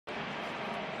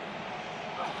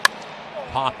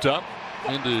Popped up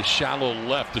into shallow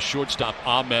left. The shortstop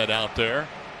Ahmed out there.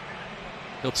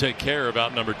 He'll take care of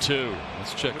out number 2.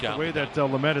 Let's check out the way that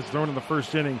Lamet is thrown in the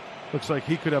first inning. Looks like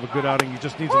he could have a good outing. He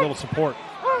just needs a little support.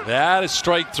 That is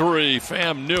strike 3.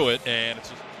 Pham knew it, and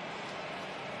it's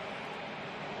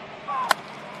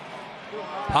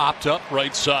popped up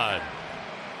right side.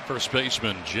 First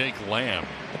baseman Jake Lamb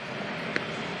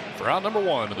for out number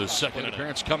 1 of the second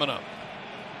appearance coming up.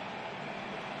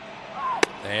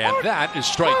 And that is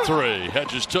strike 3.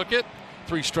 Hedges took it.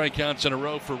 3 strikeouts in a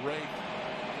row for Ray.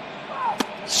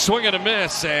 Swing and a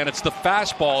miss, and it's the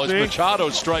fastball as Machado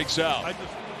strikes out.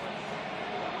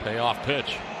 Payoff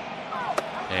pitch.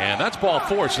 And that's ball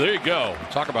 4, so there you go.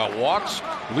 Talk about walks.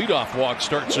 Leadoff walk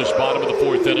starts this bottom of the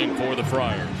 4th inning for the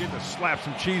Friars. Get to slap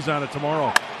some cheese on it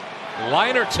tomorrow.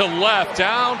 Liner to left,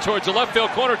 down towards the left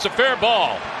field corner. It's a fair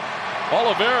ball.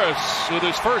 Olivares, with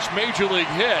his first major league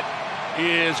hit,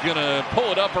 is going to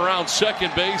pull it up around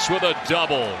second base with a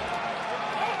double.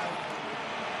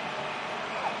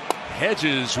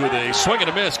 Hedges with a swing and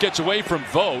a miss gets away from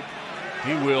Vogt.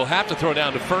 He will have to throw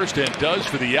down to first and does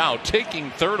for the out.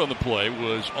 Taking third on the play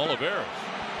was Olivares.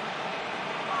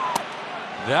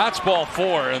 That's ball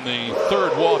 4 and the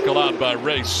third walk allowed by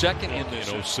Ray. Second in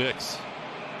the 06.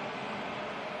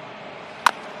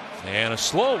 And a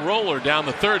slow roller down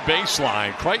the third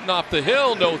baseline. Crichton off the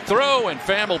hill, no throw, and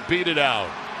Pham will beat it out.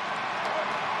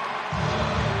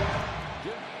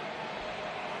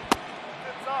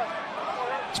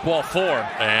 It's ball 4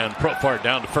 and Profar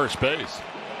down to first base.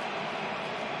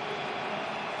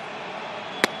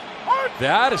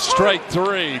 That is strike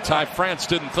 3. Ty France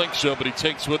didn't think so, but he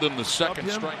takes with him the second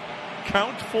strike.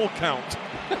 Count, full count.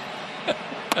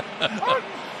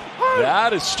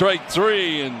 That is strike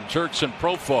 3, and Jurickson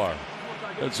Profar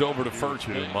heads over to first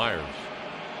with Myers.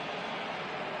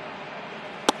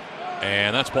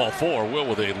 And that's ball 4. Will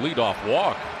with a leadoff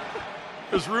walk.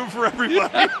 There's room for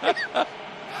everybody.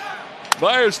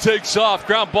 Myers takes off,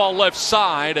 ground ball left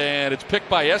side, and it's picked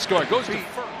by Escobar. Goes to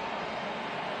first.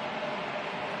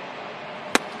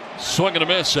 Swing and a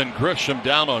miss, and Grisham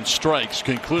down on strikes.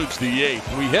 Concludes the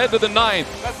 8th. We head to the 9th.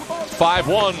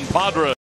 5-1 Padres.